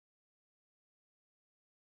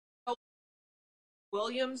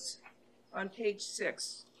Williams on page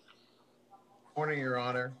 6. Morning, Your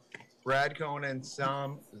Honor. Brad Cohen and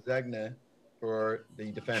Sam Zegna for the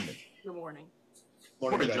defendant. Good morning.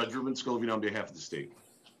 Morning, Judge. Ruben Scovine on behalf of the state.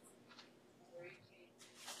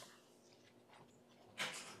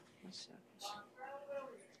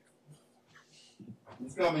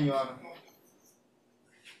 He's coming, Your Honor.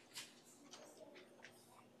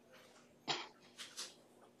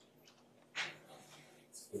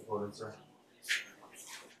 Good morning, sir.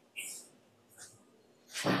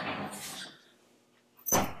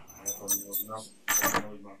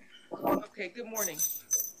 Okay, good morning.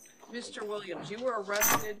 Mr. Williams, you were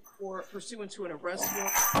arrested pursuant to an arrest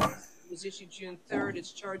warrant. It was issued June 3rd.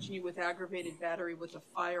 It's charging you with aggravated battery with a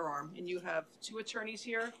firearm. And you have two attorneys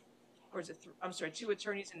here, or is it, I'm sorry, two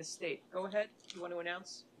attorneys in the state. Go ahead. You want to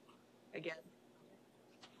announce again?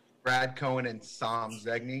 Brad Cohen and Sam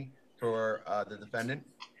Zegna for the defendant.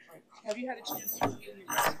 Right. Have you had a chance to review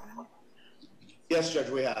the arrest warrant? Yes, Judge,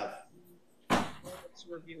 we have. Let's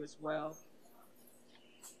review as well.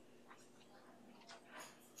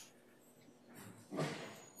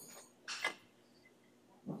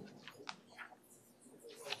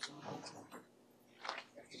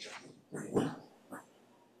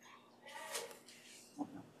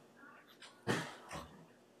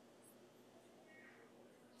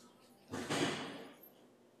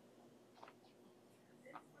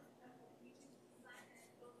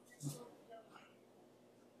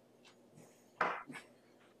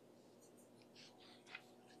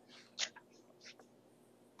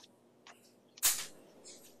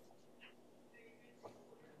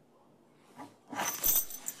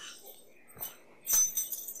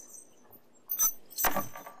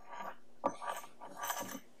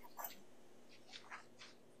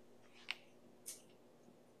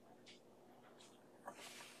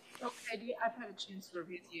 Okay, I've had a chance to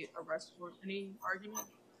review the arrest warrant. Any argument,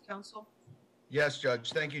 counsel? Yes,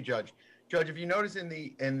 Judge. Thank you, Judge. Judge, if you notice in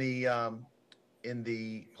the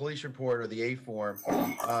police report or the A form,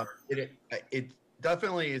 it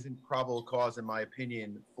definitely isn't probable cause, in my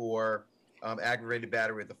opinion, for aggravated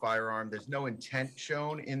battery with a firearm. There's no intent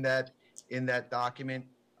shown in that document.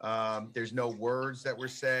 There's no words that were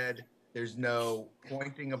said. There's no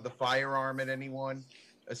pointing of the firearm at anyone.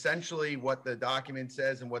 Essentially, what the document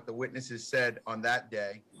says and what the witnesses said on that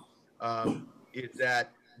day is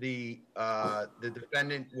that the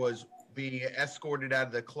defendant was being escorted out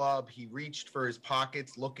of the club. He reached for his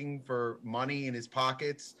pockets, looking for money in his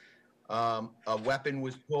pockets. A weapon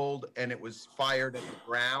was pulled, and it was fired at the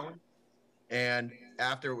ground. And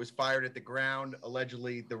after it was fired at the ground,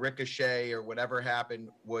 allegedly the ricochet or whatever happened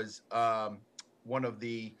was one of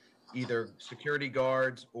the either security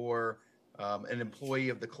guards or an employee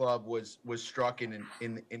of the club was struck in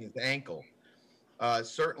his ankle.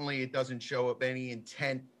 Certainly, it doesn't show up any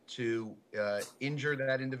intent to injure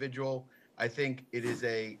that individual. I think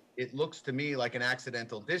it looks to me like an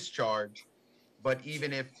accidental discharge, but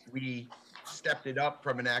even if we stepped it up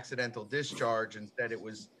from an accidental discharge and said it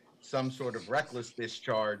was some sort of reckless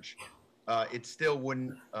discharge, it still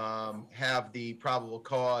wouldn't have the probable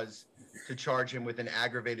cause to charge him with an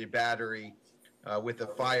aggravated battery with a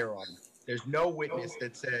firearm. There's no witness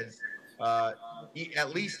that says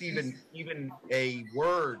at least even a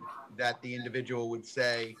word that the individual would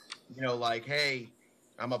say, like, hey,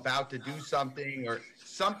 I'm about to do something, or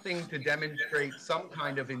something to demonstrate some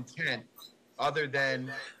kind of intent other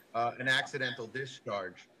than an accidental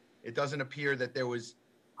discharge. It doesn't appear that there was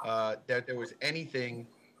anything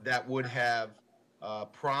that would have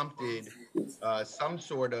prompted some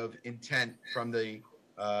sort of intent from the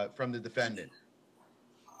defendant.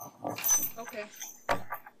 Okay.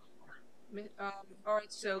 All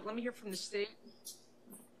right, so let me hear from the state.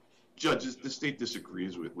 Judge, the state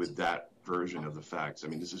disagrees with that version of the facts. I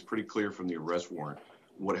mean, this is pretty clear from the arrest warrant.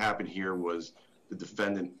 What happened here was the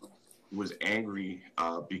defendant was angry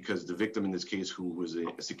because the victim in this case, who was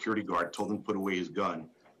a security guard, told him to put away his gun.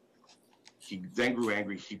 He then grew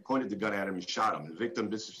angry. He pointed the gun at him and shot him. The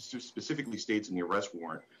victim specifically states in the arrest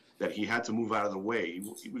warrant that he had to move out of the way.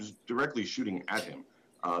 He was directly shooting at him.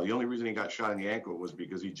 The only reason he got shot in the ankle was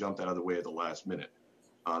because he jumped out of the way at the last minute.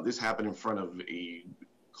 This happened in front of a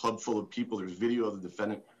club full of people. There's video of the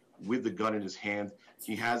defendant with the gun in his hand.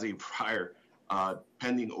 He has a prior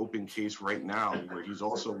pending open case right now where he's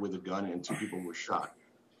also with a gun and two people were shot.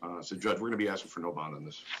 So, Judge, we're going to be asking for no bond on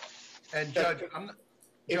this. And Judge,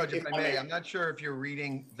 if I may, I'm not sure if you're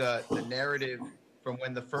reading the narrative from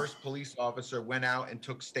when the first police officer went out and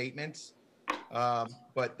took statements.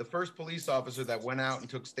 But the first police officer that went out and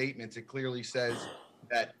took statements, it clearly says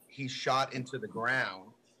that he shot into the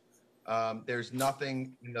ground. There's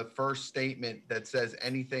nothing in the first statement that says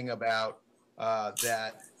anything about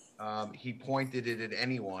that he pointed it at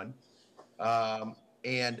anyone.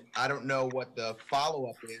 And I don't know what the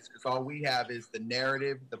follow-up is, because all we have is the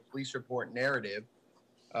narrative, the police report narrative,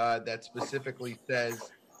 that specifically says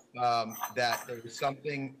that there was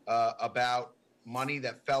something about money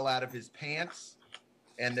that fell out of his pants,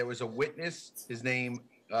 and there was a witness, his name,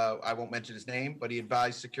 I won't mention his name, but he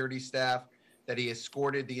advised security staff that he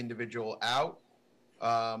escorted the individual out,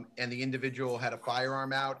 and the individual had a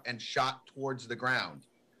firearm out and shot towards the ground.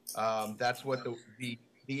 That's what the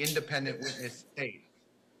independent witness stated.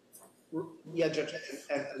 Yeah, Judge,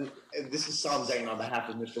 and this is Sam Zane on behalf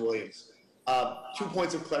of Mr. Williams. 2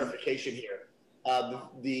 points of clarification here.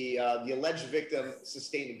 The alleged victim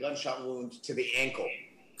sustained a gunshot wound to the ankle.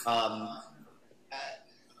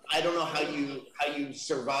 I don't know how you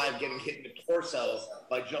survive getting hit in the torso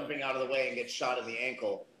by jumping out of the way and get shot in the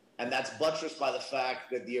ankle. And that's buttressed by the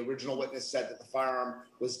fact that the original witness said that the firearm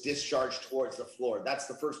was discharged towards the floor. That's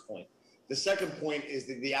the first point. The second point is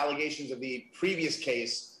that the allegations of the previous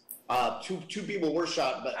case, two people were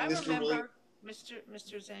shot, but Mr. Williams,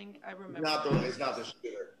 Mr. Zhang, I remember. Is not the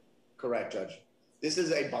shooter. Correct, Judge. This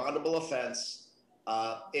is a bondable offense.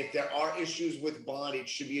 If there are issues with bond, it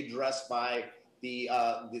should be addressed by the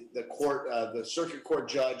court, the circuit court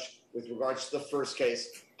judge, with regards to the first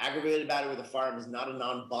case. Aggravated battery with a firearm is not a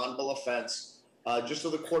non-bondable offense. Just so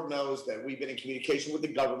the court knows that we've been in communication with the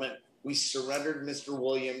government. We surrendered Mr.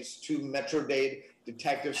 Williams to Metro-Dade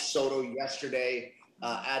Detective Soto yesterday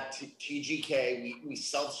at TGK. We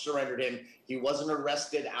self-surrendered him. He wasn't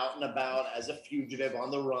arrested out and about as a fugitive on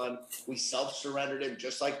the run. We self-surrendered him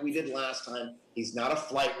just like we did last time. He's not a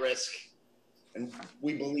flight risk. And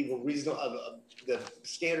we believe the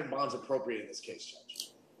standard bond's appropriate in this case, Judge.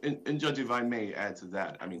 And Judge, if I may add to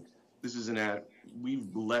that, I mean, this is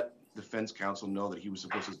we've let defense counsel know that he was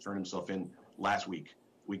supposed to turn himself in last week.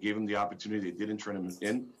 We gave him the opportunity. They didn't turn him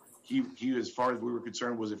in. He, as far as we were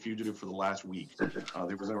concerned, was a fugitive for the last week.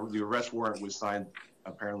 The arrest warrant was signed,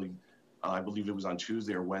 apparently, I believe it was on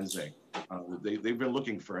Tuesday or Wednesday. They've been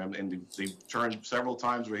looking for him, and they turned several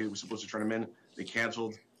times where he was supposed to turn him in. They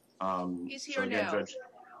canceled. He's here now. Judge,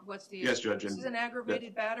 what's the yes, Judge? This is an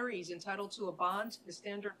aggravated battery. He's entitled to a bond. The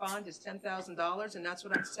standard bond is $10,000, and that's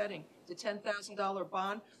what I'm setting. The $10,000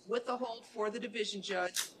 bond with the hold for the division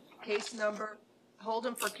judge. Case number, hold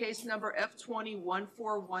him for case number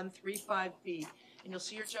F20-14135B. And you'll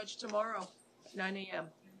see your judge tomorrow at 9 a.m.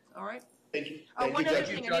 All right? Thank you. One other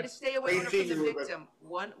thing, I need to stay away from the Ruben. victim.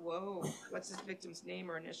 Whoa, what's his victim's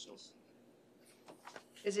name or initials?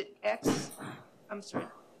 Is it X? I'm sorry.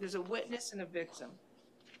 There's a witness and a victim.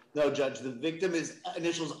 No, Judge. The victim is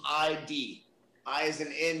initials ID. I as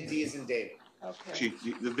in N, D as in David. Okay. Chief,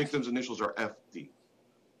 the victim's initials are FD.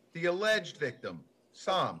 The alleged victim,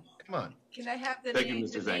 Sam, come on. Can I have the Thank you, name,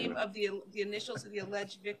 Mr. the name Zangler. of the initials of the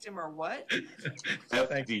alleged victim or what?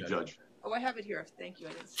 FD, Judge. Oh, I have it here. Thank you.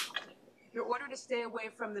 I didn't see it. You're ordered to stay away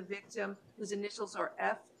from the victim whose initials are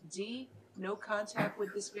FD. No contact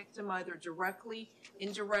with this victim either directly,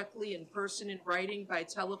 indirectly, in person, in writing, by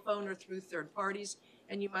telephone, or through third parties.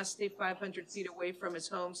 And you must stay 500 feet away from his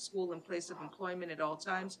home, school, and place of employment at all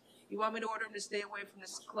times. You want me to order him to stay away from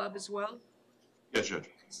this club as well? Yes, Judge.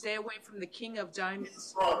 Stay away from the King of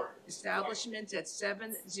Diamonds establishment at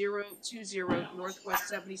 7020 Northwest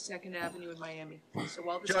 72nd Avenue in Miami. So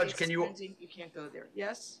while the Judge, state's pending, you can't go there.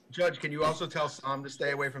 Yes? Judge, can you also tell Sam to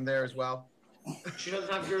stay away from there as well? She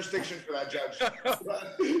doesn't have jurisdiction for that, Judge.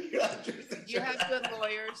 You have good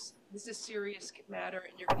lawyers. This is a serious matter,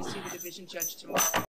 and you're going to see the division judge tomorrow.